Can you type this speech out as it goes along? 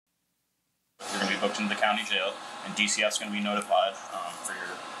booked into the county jail, and DCF's going to be notified for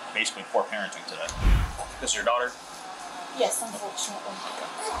your basically poor parenting today. This is your daughter? Yes, unfortunately.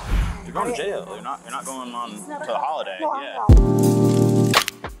 Okay. You're going to jail. You're not going on to the holiday. Yeah.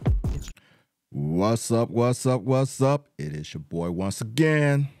 What's up, what's up, what's up? It is your boy once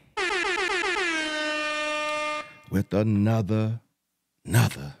again with another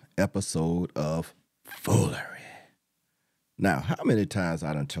episode of Foolery. Now, how many times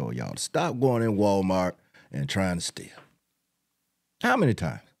I done told y'all to stop going in Walmart and trying to steal? How many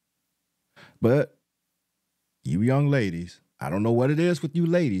times? But you young ladies, I don't know what it is with you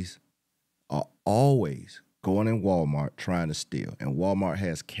ladies, are always going in Walmart trying to steal. And Walmart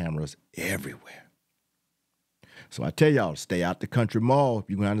has cameras everywhere. So I tell y'all, stay out the country mall.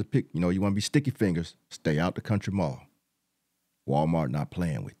 If you're going to pick, you want to be sticky fingers, stay out the country mall. Walmart not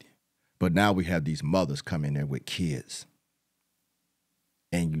playing with you. But now we have these mothers come in there with kids.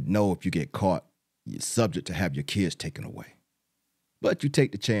 And if you get caught, you're subject to have your kids taken away. But you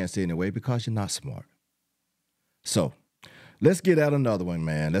take the chance anyway because you're not smart. So let's get at another one,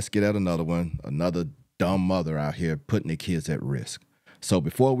 man. Let's get at another one. Another dumb mother out here putting their kids at risk. So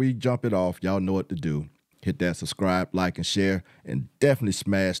before we jump it off, y'all know what to do. Hit that subscribe, like, and share, and definitely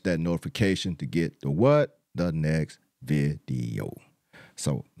smash that notification to get the next video.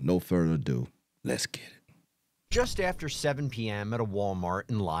 So no further ado, let's get it. Just after 7 p.m. at a Walmart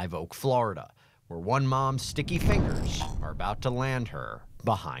in Live Oak, Florida, where one mom's sticky fingers are about to land her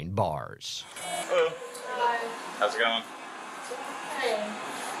behind bars. Hello. Hi. How's it going? Hey.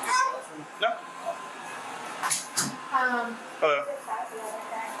 No. Hello.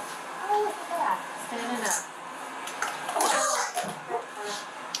 Oh, look at that. Standing up.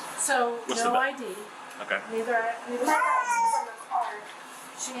 So, What's no the ID. Okay. Neither on the card.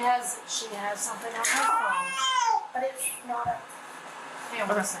 She has something on her phone, but it's not a. Hang on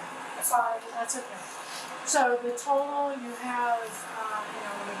one second. Sorry, that's okay. So the total you have,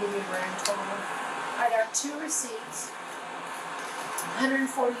 let me give you a grand total. I got 2 receipts,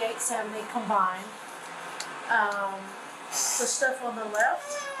 $148.70 combined. The stuff on the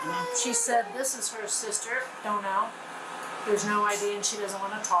left, she said this is her sister. Don't know. There's no ID, and she doesn't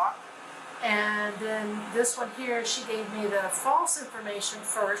want to talk. And then this one here, she gave me the false information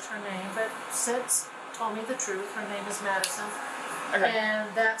first, her name, but since told me the truth. Her name is Madison. Okay. And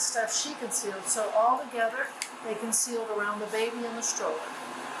that stuff she concealed. So all together, they concealed around the baby in the stroller.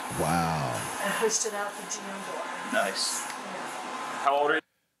 Wow. And pushed it out the GM door. Nice. Yeah. How old are you?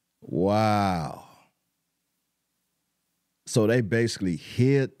 Wow. So they basically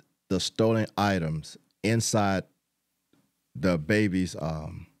hid the stolen items inside the baby's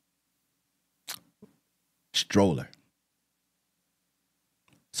stroller.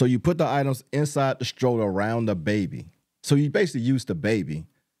 So you put the items inside the stroller around the baby. So you basically use the baby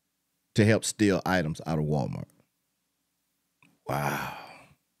to help steal items out of Walmart. Wow.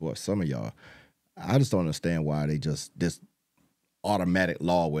 Boy, some of y'all, I just don't understand why they just, this automatic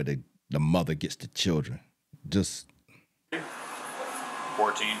law where the mother gets the children. Just.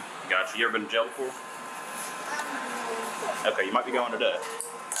 14. Gotcha. You ever been to jail before? Okay, you might be going today.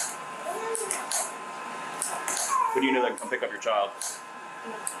 Who do you know that can come pick up your child?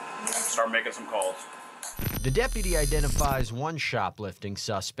 Start making some calls. The deputy identifies one shoplifting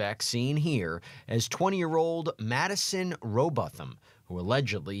suspect seen here as 20-year-old Madison Robotham, who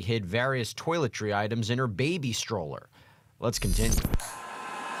allegedly hid various toiletry items in her baby stroller. Let's continue.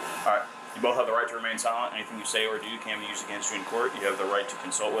 All right. You both have the right to remain silent. Anything you say or do can be used against you in court. You have the right to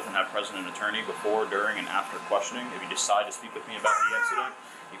consult with and have present an attorney before, during, and after questioning. If you decide to speak with me about the incident,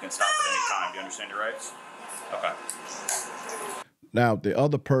 you can stop at any time. Do you understand your rights? Okay. Now, the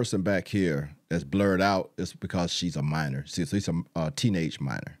other person back here that's blurred out is because she's a minor. She's a teenage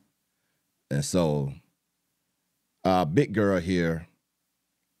minor. And so, big girl here,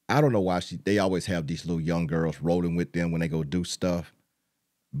 I don't know why they always have these little young girls rolling with them when they go do stuff.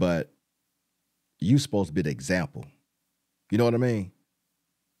 But you're supposed to be the example. You know what I mean?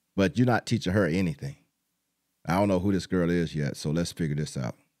 But you're not teaching her anything. I don't know who this girl is yet, so let's figure this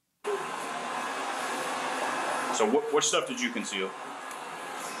out. So what stuff did you conceal?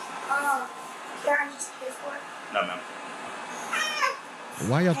 Can I just pay for it? No, ma'am.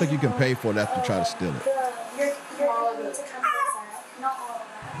 Why y'all think you can pay for it after you try to steal it? You're all of it to come that. Not all of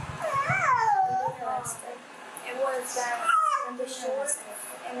that. It was that the short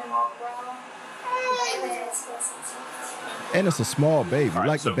and then all brown. And then it's And it's a small baby. Right,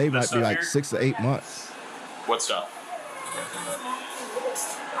 like so the baby might be like here? 6 to 8 months. What stuff?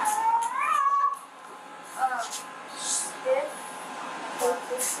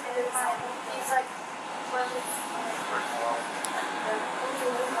 It's like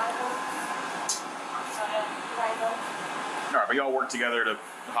but y'all work together to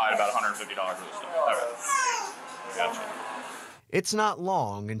hide about $150 worth of stuff. Okay. Gotcha. It's not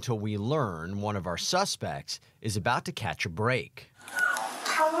long until we learn one of our suspects is about to catch a break.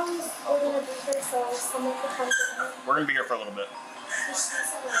 How long is we going to be here for? Someone could come get her. We're going to be here for a little bit.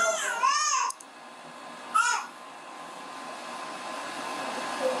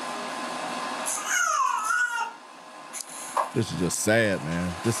 This is just sad,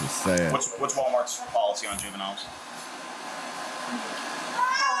 man. This is sad. What's Walmart's policy on juveniles?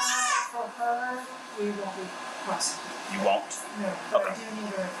 For her, we won't be prosecuted. You won't? No, but Okay. I do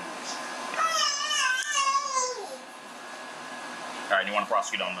need her information. All right, you want to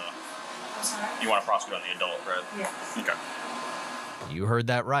prosecute on the... I'm sorry? You want to prosecute on the adult, right? Yes. Okay. You heard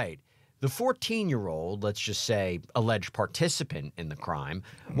that right. The 14-year-old, let's just say alleged participant in the crime,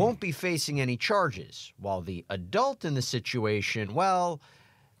 won't be facing any charges, while the adult in the situation, well,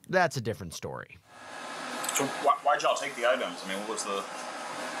 that's a different story. So why'd y'all take the items? I mean, what was the...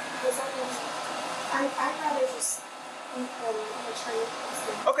 I'd rather just eat them in the tree.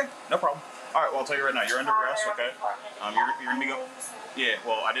 Okay, no problem. All right, well, I'll tell you right now, you're under arrest, okay? You're going to be going... Yeah,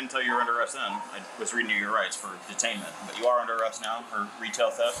 well, I didn't tell you you were under arrest then. I was reading you your rights for detainment. But you are under arrest now for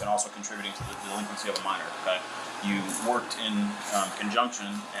retail theft and also contributing to the delinquency of a minor, okay? You worked in conjunction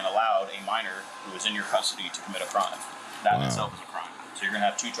and allowed a minor who was in your custody to commit a crime. That in itself is a crime. So you're going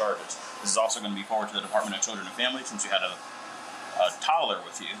to have 2 charges. This is also going to be forwarded to the Department of Children and Families since you had a toddler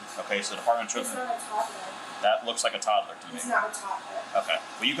with you. Okay, so the Department of It's Children... not a toddler. That looks like a toddler to me. It's not a toddler. Okay.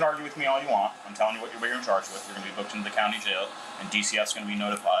 Well, you can argue with me all you want. I'm telling you what you're charged with. You're going to be booked into the county jail, and DCF's going to be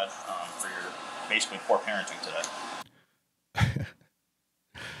notified for your basically poor parenting today.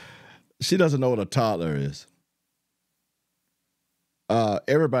 She doesn't know what a toddler is.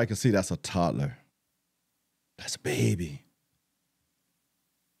 Everybody can see that's a toddler. That's a baby.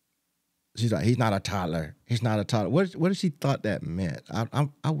 She's like, he's not a toddler. He's not a toddler. What did she thought that meant?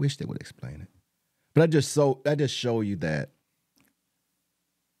 I wish they would explain it. But that just show you that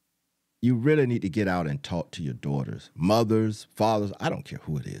you really need to get out and talk to your daughters, mothers, fathers, I don't care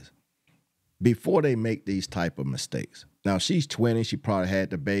who it is, before they make these type of mistakes. Now, she's 20. She probably had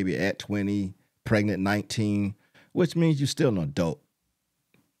the baby at 20, pregnant 19, which means you're still an adult.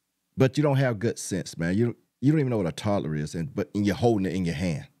 But you don't have good sense, man. You don't even know what a toddler is, but you're holding it in your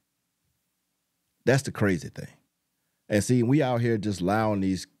hand. That's the crazy thing. And see, we out here just allowing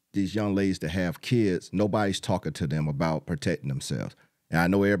these young ladies to have kids. Nobody's talking to them about protecting themselves. And I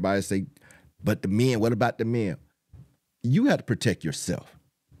know everybody say, but the men, what about the men? You have to protect yourself.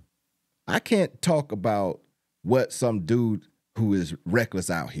 I can't talk about what some dude who is reckless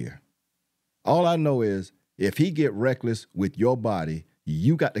out here. All I know is if he get reckless with your body,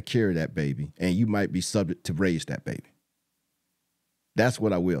 you got to carry that baby and you might be subject to raise that baby. That's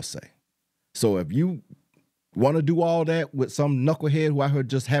what I will say. So if you want to do all that with some knucklehead who out here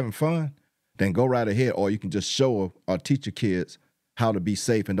just having fun, then go right ahead. Or you can just show or teach your kids how to be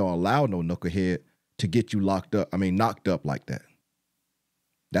safe and don't allow no knucklehead to get you knocked up like that.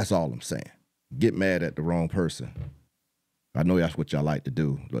 That's all I'm saying. Get mad at the wrong person. I know that's what y'all like to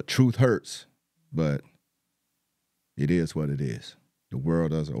do. But truth hurts, but it is what it is. The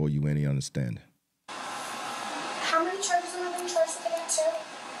world doesn't owe you any understanding. How many charges am I being charged with again? 2?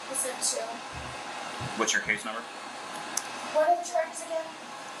 You said 2. What's your case number? What are the charges again?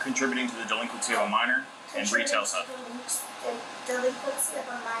 Contributing to the delinquency of a minor and retail theft. The delinquency of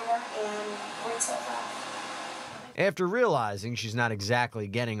a minor and retail theft. After realizing she's not exactly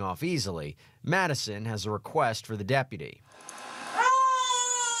getting off easily, Madison has a request for the deputy.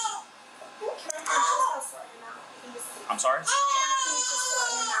 I'm sorry?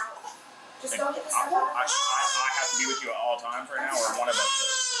 Just don't get this I stuff out. have to be with you at all times right now, or one of us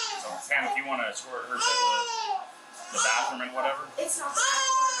does. So, Pam, if you want to escort her to the bathroom and whatever, It's not that I have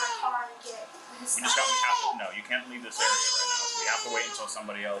to go in my car and get this we have to, no, you can't leave this area right now. So we have to wait until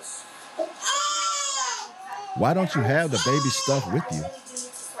somebody else. Why don't you have the baby stuff with you? All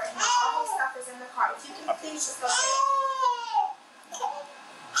his stuff is in the car. If you can please just go get it.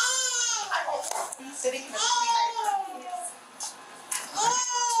 He's sitting in the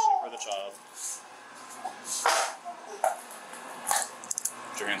For the child.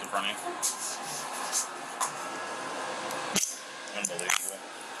 Put your hands in front of you. Unbelievable.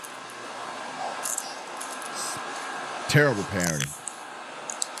 Terrible parenting.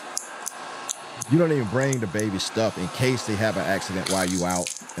 You don't even bring the baby stuff in case they have an accident while you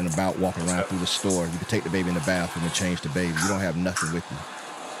out and about walking around through the store. You can take the baby in the bathroom and change the baby. You don't have nothing with you.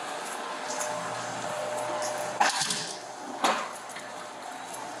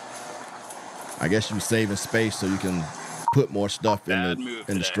 I guess you're saving space so you can put more stuff in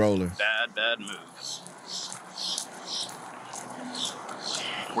the stroller. Bad moves.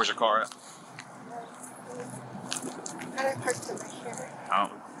 Where's your car at? I parked it right here.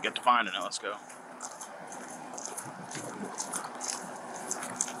 Oh, get to finding it. Let's go.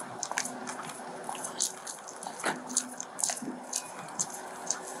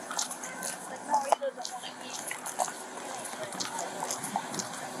 No, he doesn't want to eat.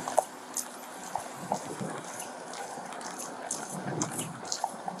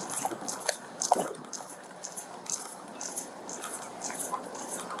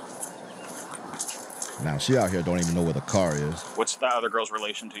 Now, she out here don't even know where the car is. What's the other girl's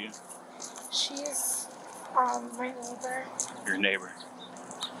relation to you? She's my neighbor. Your neighbor.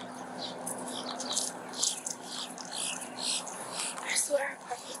 I swear I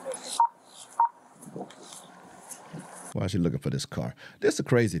parked it right here. Why is she looking for this car? This is a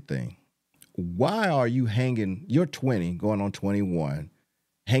crazy thing. Why are you hanging, you're 20, going on 21,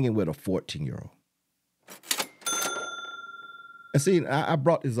 hanging with a 14-year-old? And see, I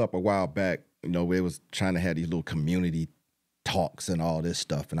brought this up a while back. You know, we was trying to have these little community talks and all this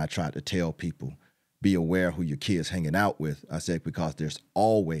stuff. And I tried to tell people, be aware who your kid's hanging out with. I said, because there's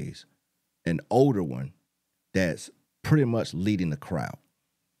always an older one that's pretty much leading the crowd.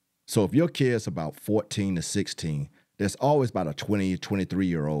 So if your kid's about 14 to 16, there's always about a 20,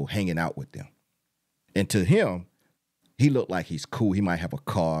 23-year-old hanging out with them. And to him, he looked like he's cool. He might have a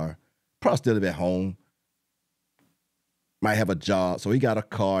car, probably still live at home, might have a job. So he got a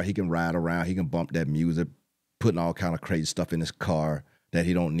car. He can ride around. He can bump that music, putting all kind of crazy stuff in his car that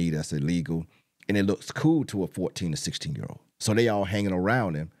he don't need that's illegal. And it looks cool to a 14 to 16-year-old. So they all hanging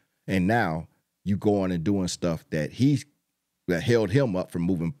around him. And now you going and doing stuff that held him up from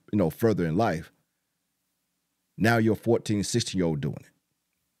moving, further in life. Now you're a 14 to 16-year-old doing it.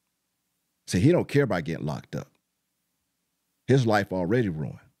 See, he don't care about getting locked up. His life already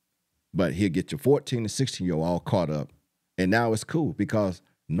ruined. But he'll get your 14 to 16-year-old all caught up. And now it's cool because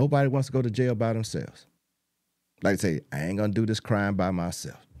nobody wants to go to jail by themselves. Like I say, I ain't going to do this crime by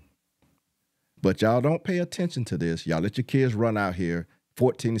myself. But y'all don't pay attention to this. Y'all let your kids run out here,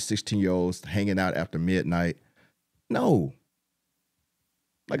 14 to 16-year-olds hanging out after midnight. No.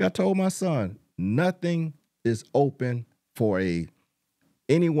 Like I told my son, nothing is open for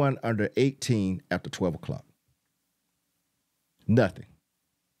anyone under 18 after 12 o'clock. Nothing.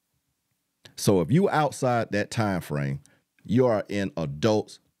 So if you outside that time frame, you are in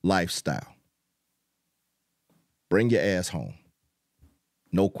adult's lifestyle. Bring your ass home.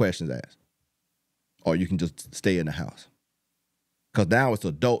 No questions asked. Or you can just stay in the house. Because now it's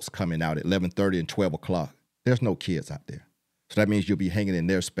adults coming out at 11:30 and 12 o'clock. There's no kids out there. So that means you'll be hanging in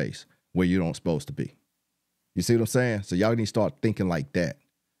their space where you don't supposed to be. You see what I'm saying? So y'all need to start thinking like that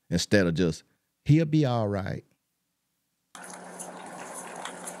instead of just, he'll be all right.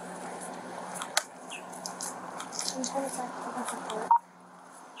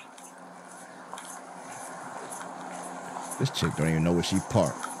 This chick don't even know where she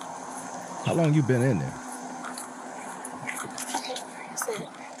parked. How long you been in there?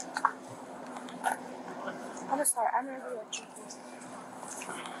 I'm sorry, I'm gonna do what you do.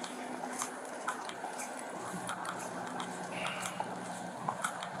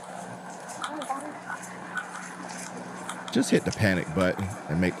 Just hit the panic button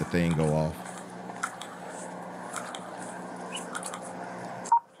and make the thing go off.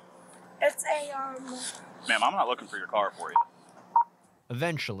 It's a Ma'am, I'm not looking for your car for you.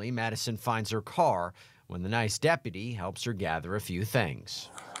 Eventually, Madison finds her car when the nice deputy helps her gather a few things.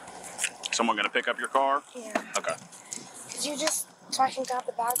 Someone gonna pick up your car? Yeah. Okay. Could you just, so I can grab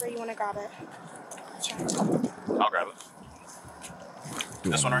the bag, or you want to grab it? Sure. I'll grab it.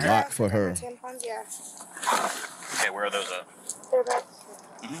 Doing This one a right here? lot for her. Tampons, yeah. Okay, where are those at? They're back.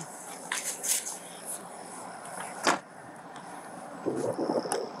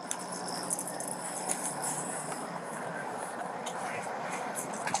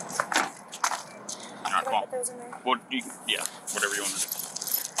 All right, come on. Put those in there. Well, yeah, whatever you want to do.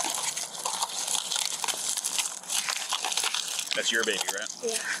 That's your baby, right?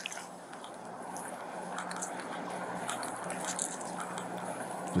 Yeah.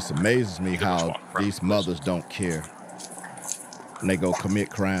 Just amazes me how these mothers don't care. And they go commit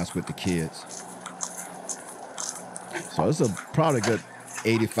crimes with the kids. So it's a probably good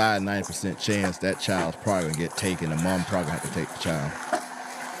 85, 90% chance that child's probably gonna get taken. The mom probably have to take the child.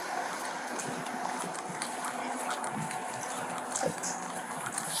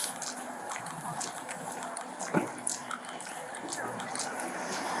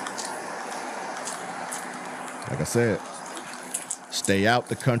 Like I said, stay out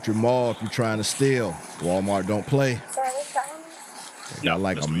the country mall if you're trying to steal. Walmart don't play. Sorry, what's that one? They got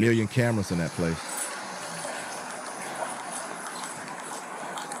like a million cameras in that place.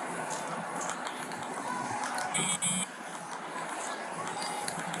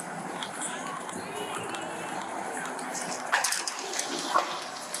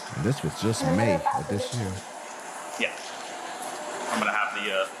 This was just May of this year. Yeah. I'm gonna have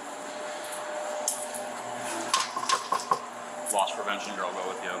the loss prevention girl go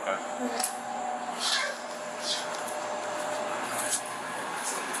with you, okay?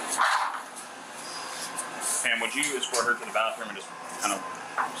 Pam, would you escort her to the bathroom and just kind of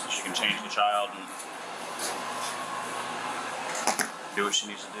so she can change the child and do what she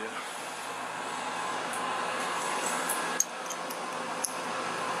needs to do?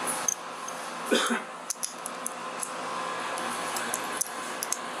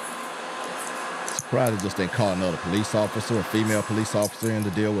 Surprised they just didn't call another police officer, a female police officer, in to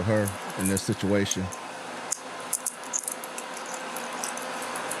deal with her in this situation.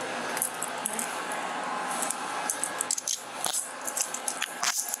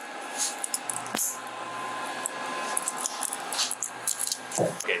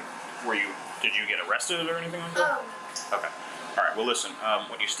 Okay, did you get arrested or anything like that? Okay. All right, well listen,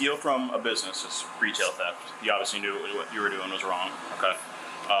 when you steal from a business, it's retail theft. You obviously knew what you were doing was wrong, okay?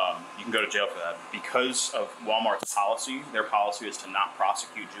 You can go to jail for that. Because of Walmart's policy, their policy is to not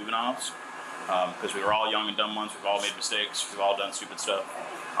prosecute juveniles, because we were all young and dumb ones, we've all made mistakes, we've all done stupid stuff.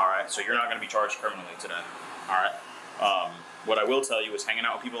 All right, so you're not gonna be charged criminally today, all right? What I will tell you is hanging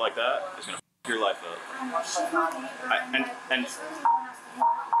out with people like that is gonna f your life up.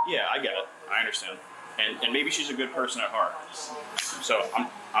 Yeah, I get it. I understand. And maybe she's a good person at heart. So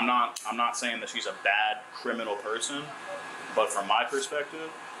I'm not saying that she's a bad criminal person, but from my perspective,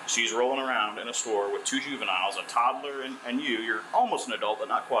 she's rolling around in a store with two juveniles, a toddler and you're almost an adult, but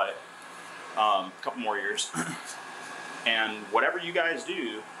not quite. A couple more years. And whatever you guys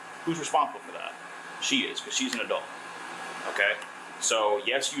do, who's responsible for that? She is, because she's an adult. Okay? So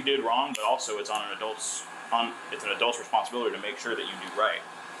yes, you did wrong, but also it's an adult's responsibility to make sure that you do right.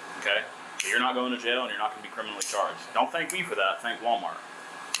 Okay? So you're not going to jail and you're not going to be criminally charged. Don't thank me for that, thank Walmart.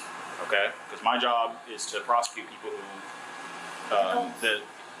 Okay? Because my job is to prosecute people who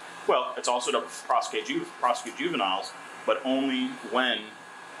it's also to prosecute juveniles, but only when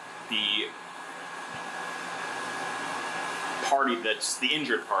the party that's the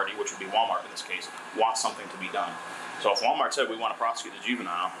injured party, which would be Walmart in this case, wants something to be done. So if Walmart said we want to prosecute the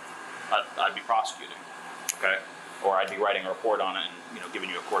juvenile, I'd be prosecuting, okay? Or I'd be writing a report on it and giving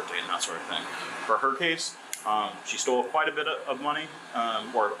you a court date and that sort of thing. For her case, she stole quite a bit of money,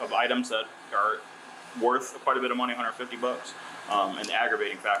 or of items that are worth quite a bit of money, $150. And the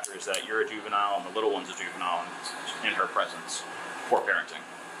aggravating factor is that you're a juvenile and the little one's a juvenile in her presence. Poor parenting.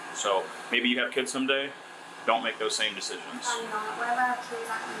 So maybe you have kids someday, don't make those same decisions. I'm not. Whenever I have kids,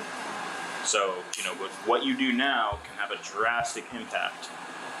 I'm going to. So, but what you do now can have a drastic impact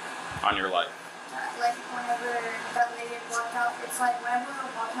on your life. Like whenever that lady walked out, it's like whenever we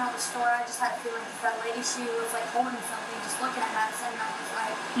were walking out the store, I just had a feeling that lady, she was like holding something, just looking at Madison, and I was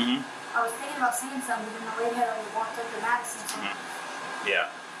like, I was thinking about saying something, and the lady had already walked up to Madison. Yeah.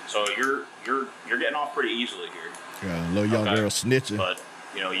 So you're getting off pretty easily here. Yeah, a little young girl snitching. But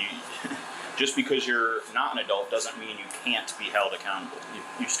you just because you're not an adult doesn't mean you can't be held accountable.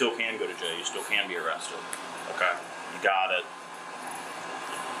 You still can go to jail. You still can be arrested. Okay. You got it.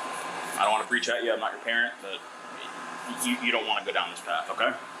 I don't want to preach at you. I'm not your parent, but you don't want to go down this path, okay?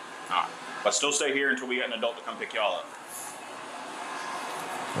 All right. But still stay here until we get an adult to come pick y'all up.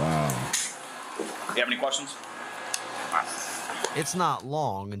 Wow. You have any questions? All right. It's not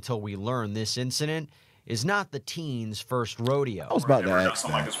long until we learn this incident is not the teen's first rodeo. I was about to Ever done ask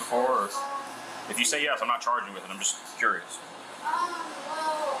something like this before? Or if you say yes, I'm not charging you with it. I'm just curious.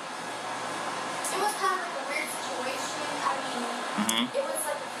 Well, it was kind of like a weird situation. I mean, it was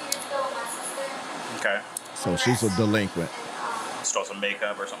like a few years ago with my sister. Okay. So she's a delinquent. Stole some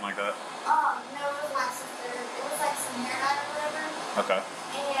makeup or something like that? No, it was my sister. It was like some hair dye or whatever. Okay.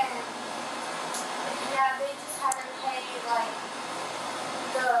 And yeah, they just had her pay like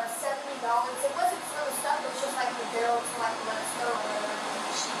the $70. It wasn't for the stuff, it was just like the bill to like let us go or whatever.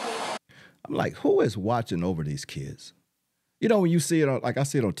 And she paid it. I'm like, who is watching over these kids? When you see it on, like I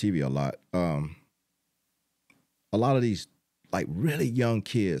see it on TV a lot. A lot of these like really young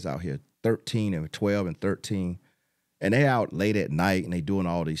kids out here, 13 and 12 and 13, and they out late at night and they doing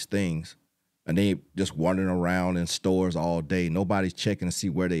all these things, and they just wandering around in stores all day. Nobody's checking to see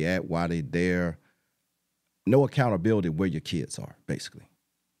where they at, why they there. No accountability where your kids are, basically.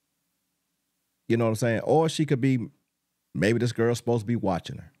 You know what I'm saying? Or she could be, maybe this girl's supposed to be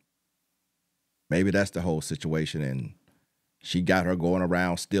watching her. Maybe that's the whole situation, and she got her going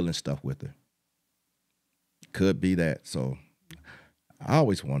around stealing stuff with her. Could be that. So I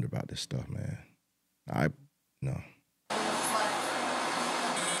always wonder about this stuff, man. No.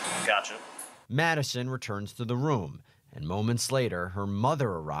 Gotcha. Madison returns to the room and moments later, her mother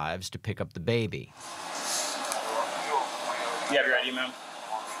arrives to pick up the baby. You have your ID, ma'am?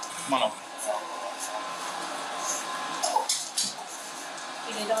 Come on up.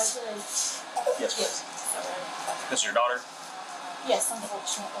 You need ID? Yes, please. Sorry. This is your daughter? Yes,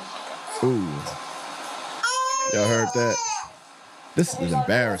 unfortunately. Ooh. Y'all heard that? This is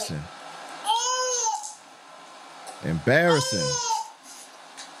embarrassing. Embarrassing.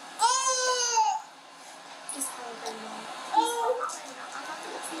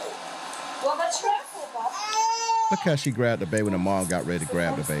 Well, that's your fault, Bob. Look how she grabbed the baby when the mom got ready to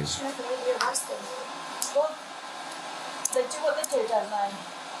grab the baby. Well, they do what they do, don't they?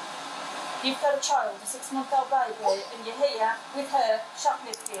 You've got a child, a 6-month-old baby, and you're here with her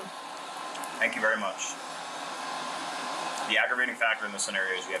shoplifting. Thank you very much. The aggravating factor in this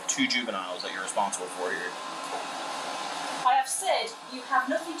scenario is you have 2 juveniles that you're responsible for here. I have said you have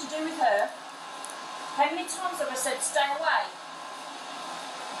nothing to do with her. How many times have I said stay away?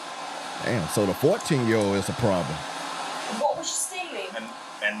 Damn, so the 14-year-old is a problem. What was she stealing?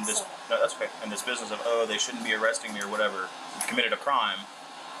 And this, no, that's okay. And this business of, oh, they shouldn't be arresting me or whatever, you committed a crime,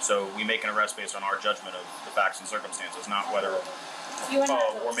 so we make an arrest based on our judgment of the facts and circumstances, not whether,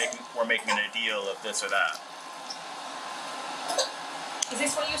 we're making a deal of this or that. Is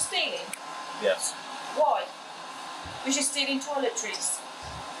this what you're stealing? Yes. Why? Was you stealing toiletries?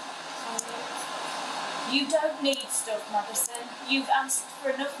 You don't need stuff, Madison. You've asked for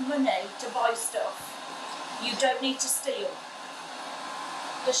enough money to buy stuff. You don't need to steal.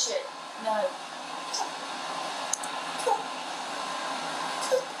 The shit. No.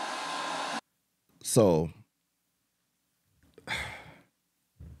 So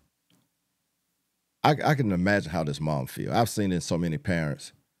I can imagine how this mom feels. I've seen it in so many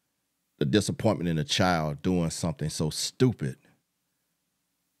parents. The disappointment in a child doing something so stupid.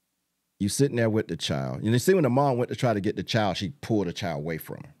 You sitting there with the child. And you see when the mom went to try to get the child, she pulled the child away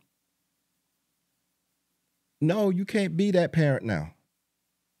from her. No, you can't be that parent now.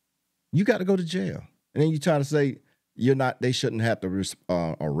 You got to go to jail. And then you try to say they shouldn't have to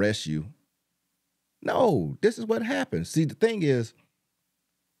arrest you. No, this is what happens. See, the thing is,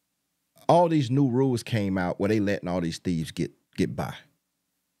 all these new rules came out where they letting all these thieves get by.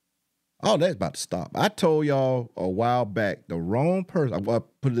 Oh, that's about to stop. I told y'all a while back, the wrong person, well,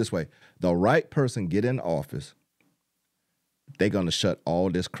 put it this way, the right person get in office, they're going to shut all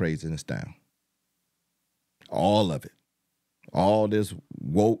this craziness down. All of it. All this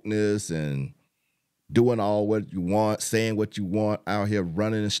wokeness and doing all what you want, saying what you want, out here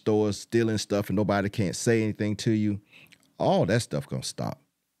running in stores, stealing stuff, and nobody can't say anything to you. All that stuff going to stop.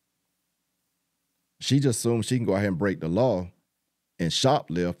 She just assumes she can go ahead and break the law and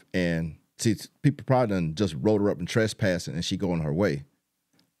shoplift, and see, people probably done just wrote her up in trespassing and she going her way.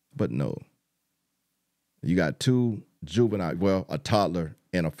 But no. You got 2 juvenile, well, a toddler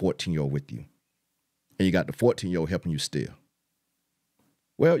and a 14-year-old with you. And you got the 14-year-old helping you steal.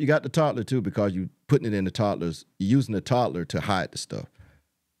 Well, you got the toddler too because you putting it in the toddler's, you're using the toddler to hide the stuff.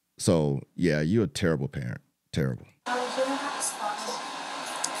 So, yeah, you're a terrible parent. Terrible.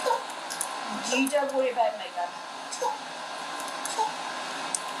 You don't worry about me, then.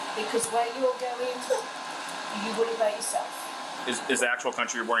 Because where you're going, you worry about yourself. Is the actual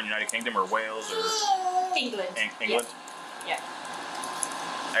country you're born in United Kingdom or Wales or England? England? Yeah.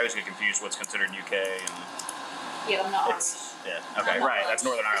 I always get confused what's considered UK and Yeah, I'm not Irish. yeah. Okay, I'm not right. Irish. That's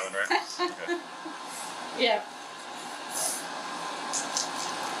Northern Ireland, right? Okay. Yeah.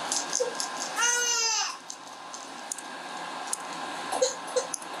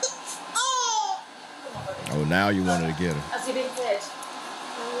 Oh, now you wanted to get her. Has he been fed? I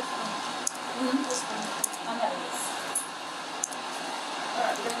know he is.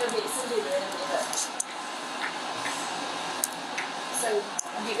 Alright, we're going to get some dinner in a minute. So,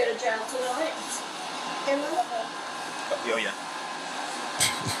 have you got a jail tonight? Oh, yeah.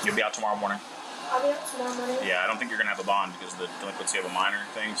 You'll be out tomorrow morning. I'll be up tomorrow morning. Yeah, I don't think you're going to have a bond because of the delinquency of a minor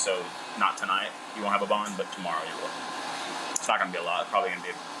thing, so not tonight you won't have a bond, but tomorrow you will. It's not going to be a lot. It's probably going to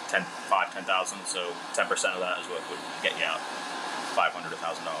be 10,000, so 10% of that is what would get you out. $500 to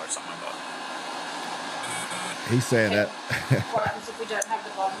 $1,000, something like that. He said that. What happens if we don't have the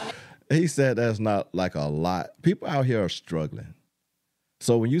bond money? He said that's not like a lot. People out here are struggling.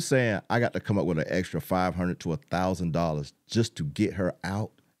 So when you're saying I got to come up with an extra $500 to $1,000 just to get her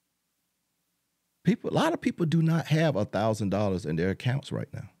out, a lot of people do not have $1,000 in their accounts right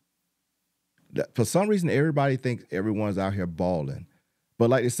now. For some reason, everybody thinks everyone's out here balling.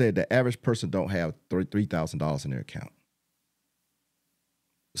 But like they said, the average person don't have $3,000 in their account.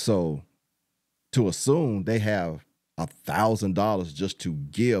 So to assume they have $1,000 just to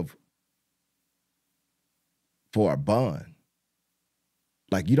give for a bond.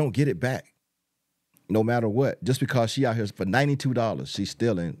 Like, you don't get it back, no matter what. Just because she out here for $92, she's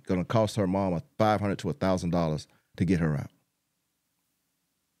stealing, gonna cost her mom $500 to $1,000 to get her out.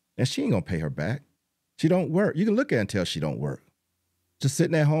 And she ain't gonna pay her back. She don't work. You can look at her and tell she don't work. Just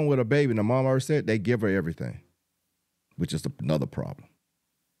sitting at home with her baby, and the mom already said they give her everything, which is another problem.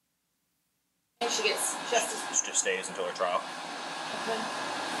 And she gets justice. She just stays until her trial. Okay.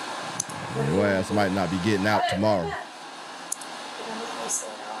 Your ass might not be getting out tomorrow.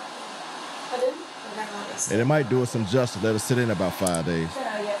 And it might do us some justice. Let us sit in about 5 days.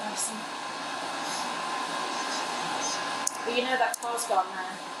 But you know that car's gone now.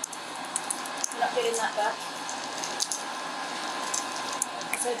 You're not getting that back.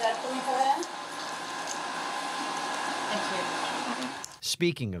 So Dad, can we go in? Thank you.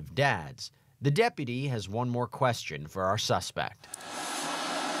 Speaking of dads, the deputy has one more question for our suspect.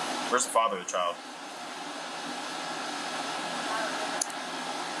 Where's the father of the child?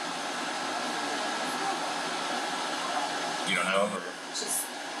 You don't know? Or Just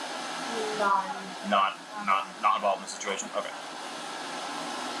not involved in the situation? Okay.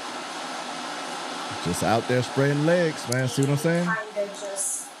 Just out there spreading legs, man. See what I'm saying? Kind of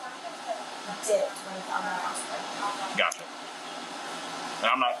just dipped when he found out. Gotcha. And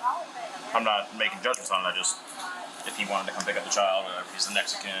I'm not making judgments on it. I just, if he wanted to come pick up the child, or if he's the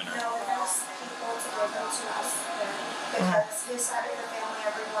next of kin, or... No, there's people to give them to us because his side of the family,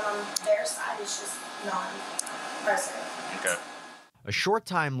 everyone on their side is just non-present. Okay. A short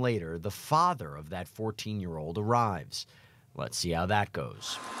time later, the father of that 14-year-old arrives. Let's see how that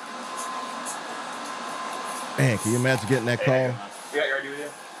goes. Man, can you imagine getting that call? You got your ID with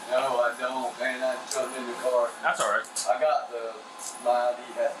you? No, I don't, man. I jumped in the car. That's all right. I got my ID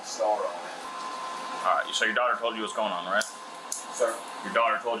has the star on it. All right. So your daughter told you what's going on, right? Sir? Your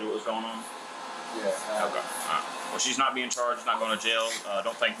daughter told you what was going on? Yeah. Okay. All right. Well, she's not being charged, not going to jail.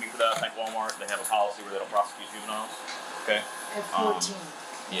 Don't thank me for that. Thank Walmart. They have a policy where they don't prosecute juveniles. Okay. At 14.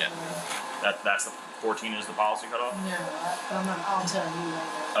 Yeah. That's the 14 is the policy cutoff. No, I'll tell you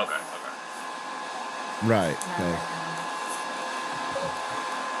later. Okay. Okay. Right. Okay.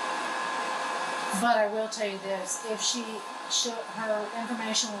 But I will tell you this: if her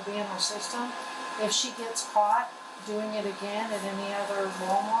information will be in her system. If she gets caught doing it again at any other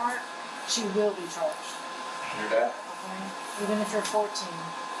Walmart, she will be charged. Hear that? Okay? Even if you're 14.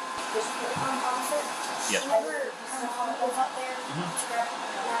 Just put it on officer. Yes. Whenever her mom goes up there to grab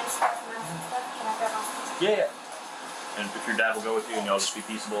nice stuff, can I grab off? Yeah. And if your dad will go with you, and y'all just be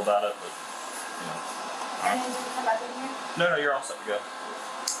peaceable about it, but you know. I need to come back in here. No, you're all set to go.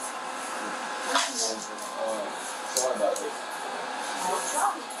 Sorry about this.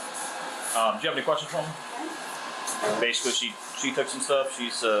 Do you have any questions for me? Basically, she took some stuff.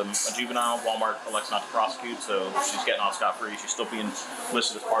 She's a juvenile. Walmart elects not to prosecute, so she's getting off scot-free. She's still being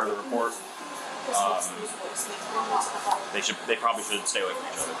listed as part of the report. They probably should stay away from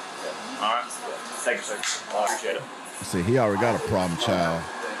each other. All right. Thank you, sir. Appreciate it. See, he already got a problem child.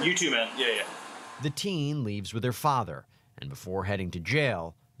 You too, man. Yeah. The teen leaves with her father, and before heading to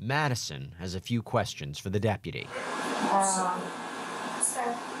jail, Madison has a few questions for the deputy.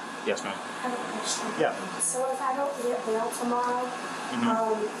 Sir, Yes, ma'am. I have a question. Yeah. So if I don't get bail tomorrow,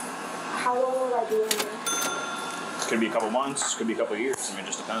 how long will I be in there? Could be a couple months. Could be a couple years. I mean,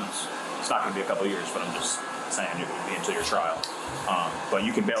 it just depends. It's not going to be a couple years, but I'm just saying it would be until your trial. But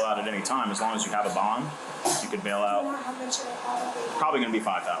you can bail out at any time as long as you have a bond. You could bail out. How much should I probably? Probably going to be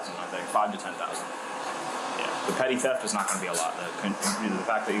 $5,000, I think, $5,000 to $10,000. Yeah, the petty theft is not going to be a lot. The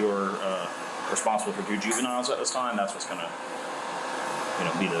fact that you're responsible for 2 juveniles at this time, that's what's going to,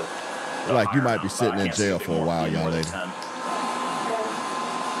 be the Like, you higher might be amount. sitting But I in can't see jail it for a being while, more young than lady. 10.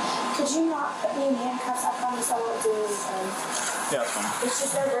 Could you not put me in handcuffs? I promise I won't do anything. Yeah, that's fine. It's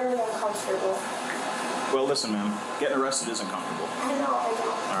just they're really uncomfortable. Well, listen, man, getting arrested isn't comfortable. I know, I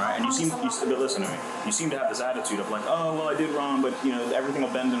know. All right, and but listen to me. You seem to have this attitude of like, oh, well, I did wrong, but everything will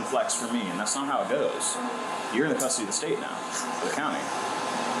bend and flex for me, and that's not how it goes. You're in the custody of the state now, or the county.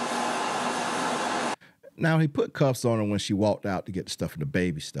 Now, he put cuffs on her when she walked out to get the stuff for the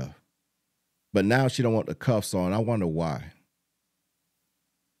baby stuff. But now she don't want the cuffs on. I wonder why.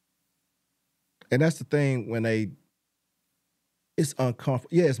 And that's the thing when it's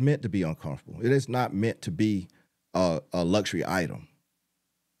uncomfortable. Yeah, it's meant to be uncomfortable. It is not meant to be a luxury item.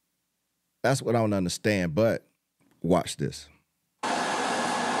 That's what I don't understand, but watch this.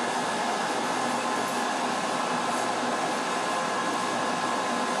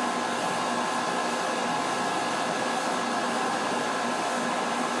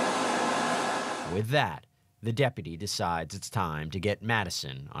 With that, the deputy decides it's time to get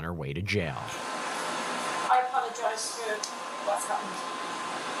Madison on her way to jail. I apologize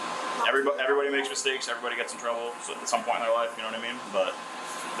something. Everybody makes mistakes. Everybody gets in trouble at some point in their life. You know what I mean? But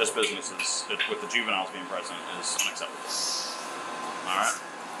this business is, with the juveniles being present, is unacceptable. All right.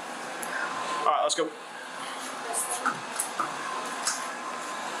 All right, let's go.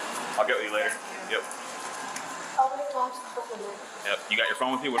 I'll get with you later. Yep. Yep. You got your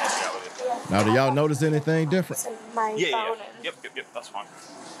phone with you? What else you got with you? Yeah. Now, do y'all notice anything different? My Yeah. phone. Yep. That's fine.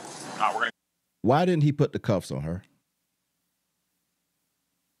 All right, we're gonna. Why didn't he put the cuffs on her?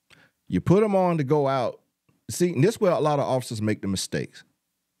 You put them on to go out. See, and this is where a lot of officers make the mistakes.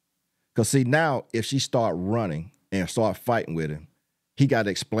 Because, see, now if she start running and start fighting with him, he got to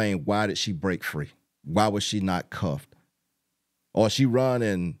explain, why did she break free? Why was she not cuffed? Or she run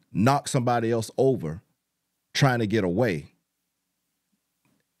and knock somebody else over trying to get away.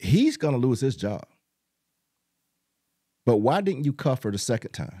 He's going to lose his job. But why didn't you cuff her the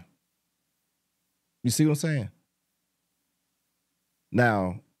second time? You see what I'm saying?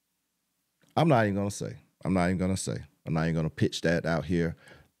 Now, I'm not even going to say. I'm not even going to pitch that out here.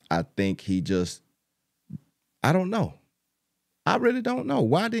 I think he just, I don't know. I really don't know.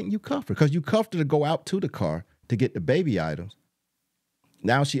 Why didn't you cuff her? Because you cuffed her to go out to the car to get the baby items.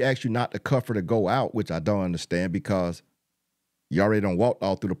 Now she asks you not to cuff her to go out, which I don't understand, because you already done walked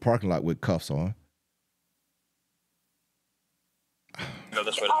all through the parking lot with cuffs on. Go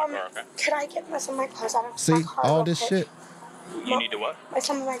this way to my car, okay? Could I get some of my clothes out of See, my car? all real this quick? shit. You need to what? Get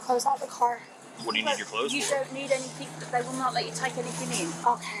some of my clothes out of the car. What do you need your clothes You for? don't need anything. They will not let you take anything in.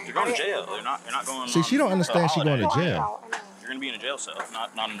 Okay. You're going to jail. You're not going. See, she don't understand she's going to No, I jail. know. You're going to be in a jail cell,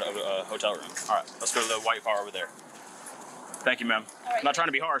 not in a hotel room. All right, let's go to the white car over there. Thank you, ma'am. All right. I'm not trying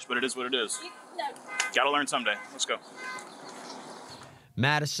to be harsh, but it is what it is. No. Got to learn someday. Let's go.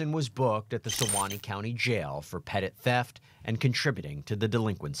 Madison was booked at the Sewanee County Jail for petty theft and contributing to the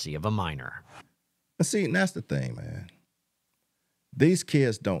delinquency of a minor. And see, and that's the thing, man. These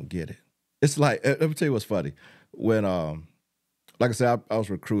kids don't get it. It's like, let me tell you what's funny. When, like I said, I was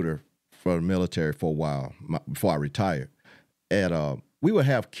a recruiter for the military for a while before I retired. And we would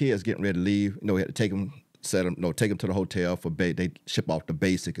have kids getting ready to leave. You know, we had to take them, take them to the hotel for they ship off the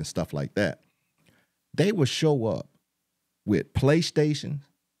basic and stuff like that. They would show up with PlayStations,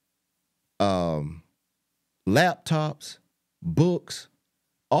 laptops, books,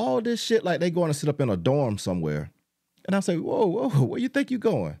 all this shit like they going to sit up in a dorm somewhere. And I say, whoa, where you think you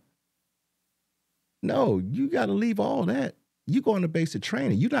going? No, you got to leave all that. You going to basic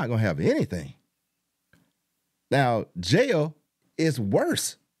training. You're not going to have anything. Now, jail is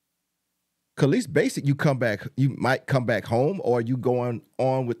worse. Because at least basic, you might come back home, or you going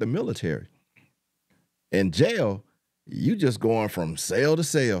on with the military. In jail, you just going from cell to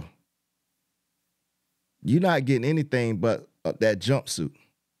cell. You're not getting anything but that jumpsuit.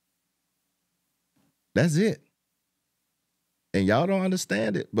 That's it. And y'all don't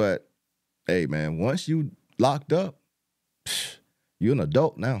understand it, but hey, man, once you locked up, you're an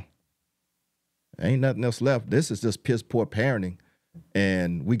adult now. Ain't nothing else left. This is just piss poor parenting.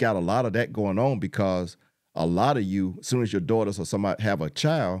 And we got a lot of that going on because a lot of you, as soon as your daughters or somebody have a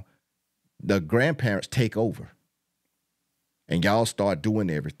child, the grandparents take over. And y'all start doing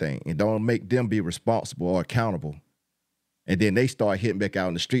everything. And don't make them be responsible or accountable. And then they start hitting back out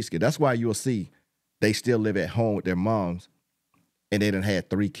in the streets again. That's why you'll see they still live at home with their moms. And they done had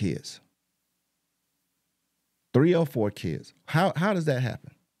 3 kids. 3 or 4 kids. How does that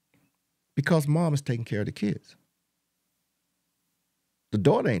happen? Because mom is taking care of the kids. The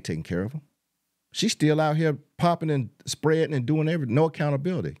daughter ain't taking care of them. She's still out here popping and spreading and doing everything. No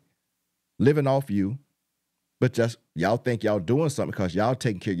accountability. Living off you. But just y'all think y'all doing something because y'all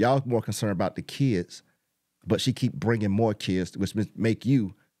taking care. Y'all more concerned about the kids. But she keep bringing more kids, which make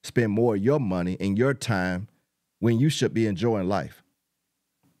you spend more of your money and your time when you should be enjoying life.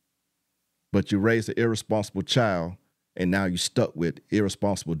 But you raised an irresponsible child, and now you're stuck with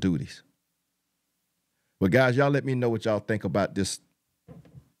irresponsible duties. Well, guys, y'all let me know what y'all think about this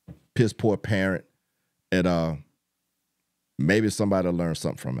piss poor parent, and maybe somebody will learn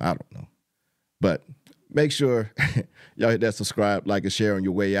something from it. I don't know. But make sure y'all hit that subscribe, like, and share on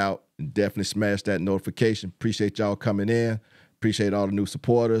your way out, and definitely smash that notification. Appreciate y'all coming in. Appreciate all the new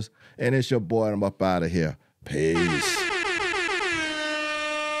supporters. And it's your boy, and I'm up out of here. Peace.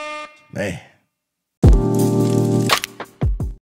 Man.